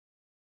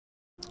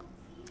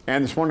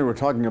And this morning we're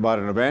talking about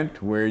an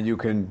event where you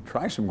can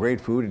try some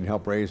great food and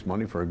help raise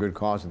money for a good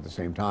cause at the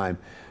same time.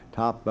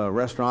 Top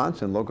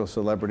restaurants and local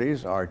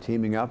celebrities are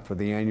teaming up for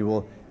the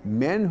annual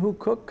Men Who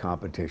Cook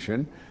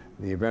competition.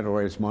 The event will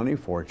raise money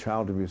for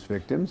child abuse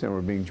victims, and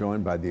we're being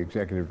joined by the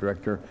executive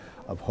director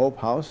of Hope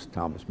House,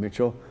 Thomas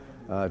Mitchell,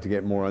 to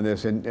get more on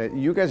this. And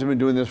you guys have been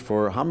doing this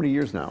for how many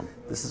years now?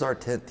 This is our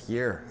 10th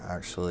year,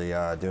 actually,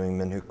 doing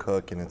Men Who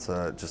Cook, and it's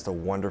just a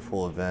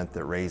wonderful event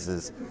that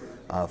raises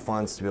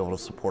funds to be able to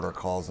support our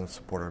cause and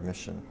support our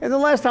mission. And the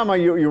last time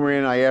you were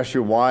in, I asked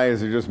you, why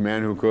is it just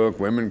men who cook,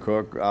 women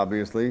cook,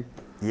 obviously?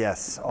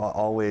 Yes,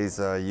 always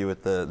you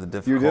with the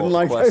difficult you didn't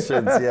like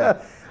questions.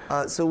 Yeah.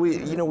 So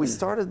we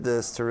started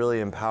this to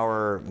really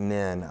empower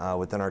men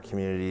within our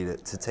community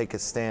to take a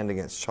stand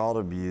against child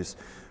abuse,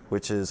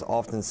 which is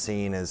often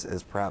seen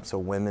as perhaps a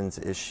women's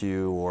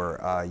issue, or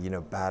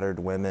battered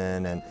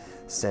women and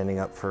standing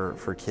up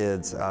for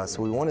kids.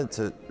 So we wanted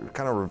to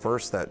kind of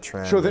reverse that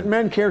trend. So that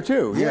men care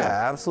too.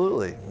 Yeah,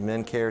 absolutely.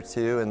 Men care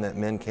too, and that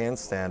men can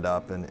stand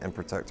up and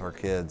protect our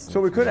kids.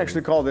 So we could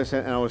actually call this,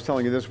 and I was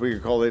telling you this, we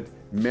could call it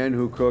Men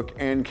Who Cook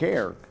and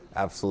Care.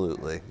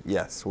 Absolutely,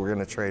 yes. We're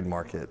going to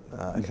trademark it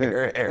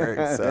here,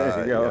 Eric. So, there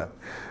you go. Yeah.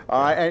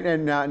 All right,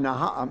 and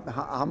now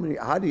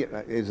how do you,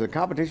 is the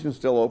competition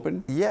still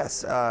open?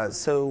 Yes,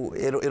 so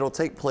it'll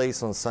take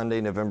place on Sunday,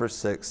 November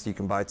 6th. You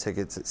can buy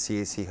tickets at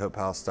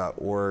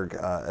cachhopehouse.org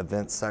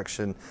event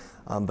section.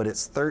 But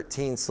it's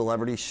 13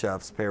 celebrity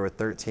chefs paired with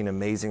 13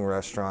 amazing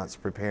restaurants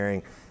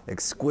preparing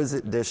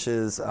exquisite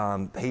dishes.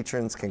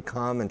 Patrons can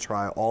come and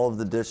try all of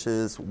the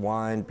dishes,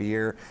 wine,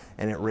 beer,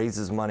 and it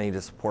raises money to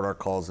support our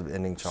cause of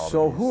ending child abuse.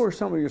 So who are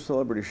some of your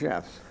celebrity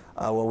chefs?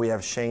 Well, we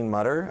have Shane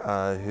Mutter,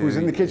 who's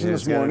in the kitchen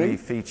this morning. Who's going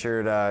to be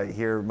featured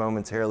here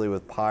momentarily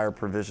with Pyre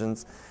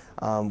Provisions.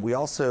 We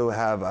also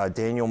have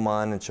Daniel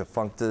Munn and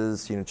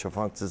Chafunctas.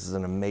 Chafunctas is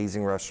an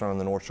amazing restaurant on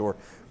the North Shore.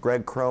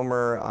 Greg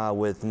Cromer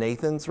with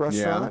Nathan's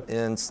restaurant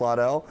in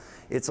Slidell.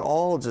 It's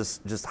all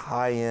just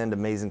high-end,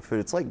 amazing food.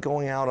 It's like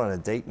going out on a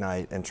date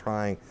night and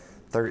trying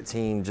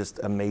 13 just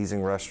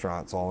amazing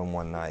restaurants all in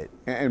one night.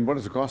 And what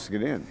does it cost to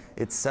get in?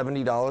 It's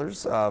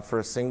 $70 for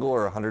a single,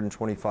 or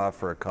 $125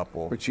 for a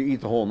couple. But you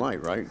eat the whole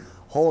night, right?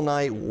 Whole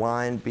night,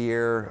 wine,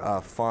 beer,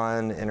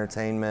 fun,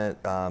 entertainment.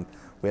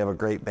 We have a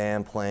great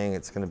band playing.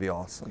 It's going to be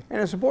awesome.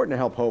 And it's important to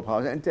help Hope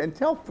House. And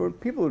tell, for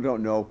people who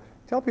don't know,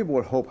 tell people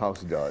what Hope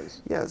House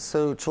does. Yeah,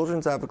 so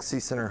Children's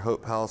Advocacy Center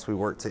Hope House, we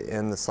work to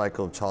end the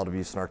cycle of child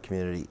abuse in our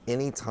community.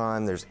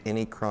 Anytime there's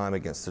any crime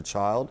against a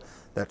child,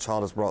 that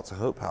child is brought to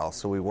Hope House.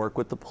 So we work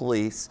with the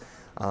police.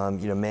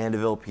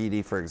 Mandeville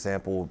PD, for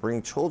example, will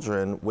bring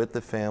children with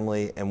the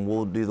family, and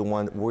we'll do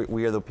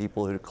we are the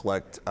people who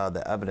collect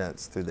the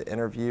evidence through the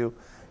interview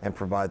and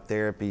provide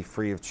therapy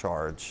free of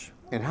charge.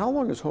 And how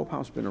long has Hope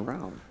House been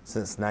around?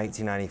 Since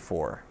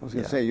 1994. I was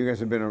going to say, you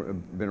guys have been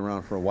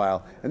around for a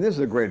while, and this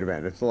is a great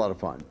event. It's a lot of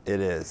fun. It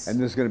is. And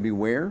this is going to be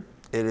where?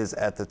 It is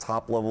at the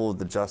top level of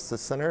the Justice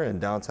Center in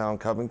downtown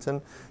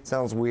Covington.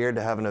 Sounds weird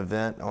to have an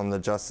event on the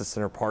Justice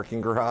Center parking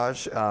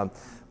garage,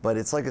 but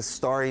it's like a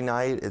starry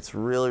night. It's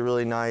really,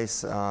 really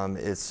nice.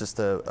 It's just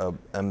a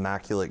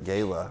immaculate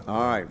gala.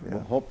 All right. Yeah.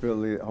 Well,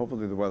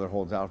 hopefully the weather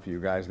holds out for you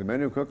guys. The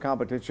Men Who Cook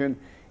competition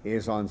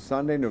is on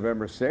Sunday,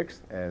 November 6th,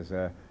 as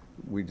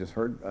we just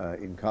heard,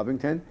 in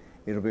Covington.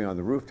 It'll be on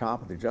the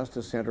rooftop of the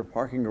Justice Center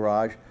parking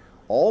garage.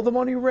 All the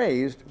money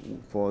raised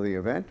for the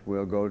event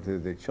will go to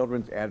the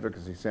Children's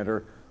Advocacy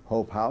Center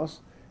Hope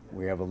House.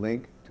 We have a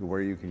link to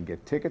where you can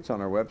get tickets on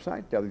our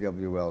website,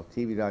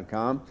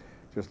 WWLTV.com.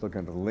 Just look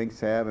under the links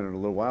tab, and in a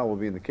little while we'll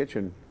be in the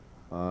kitchen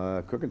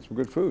cooking some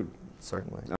good food. Certainly.